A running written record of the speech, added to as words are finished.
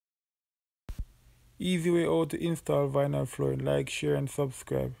Easy way how to install vinyl flooring. Like, share and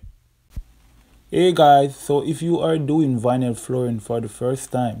subscribe. Hey guys, so if you are doing vinyl flooring for the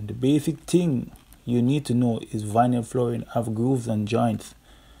first time, the basic thing you need to know is vinyl flooring have grooves and joints,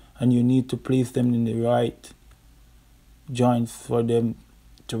 and you need to place them in the right joints for them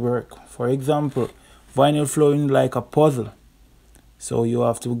to work. For example, vinyl flooring like a puzzle, so you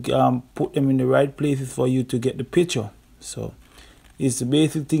have to put them in the right places for you to get the picture. So it's the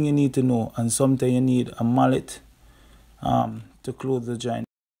basic thing you need to know, and sometimes you need a mallet to close the joint.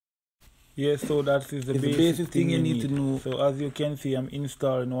 Yes, so that is the basic thing you need to know. So as you can see, I'm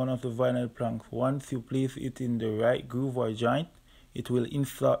installing one of the vinyl planks. Once you place it in the right groove or joint, it will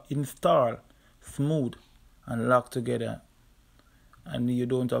install smooth and lock together, and you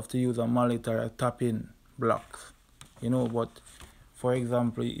don't have to use a mallet or a tap-in blocks, but for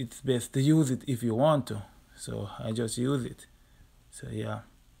example, it's best to use it if you want to, so I just use it. So yeah.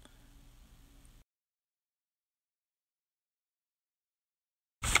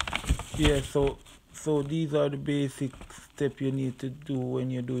 Yeah, so these are the basic steps you need to do when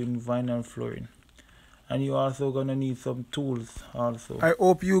you're doing vinyl flooring. And you're also gonna need some tools also. I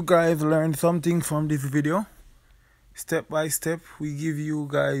hope you guys learned something from this video. Step by step, we give you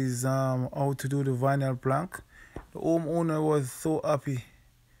guys how to do the vinyl plank. The homeowner was so happy.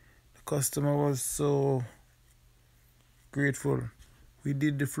 The customer was so grateful. We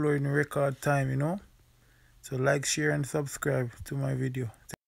did the floor in record time, So like, share and subscribe to my video.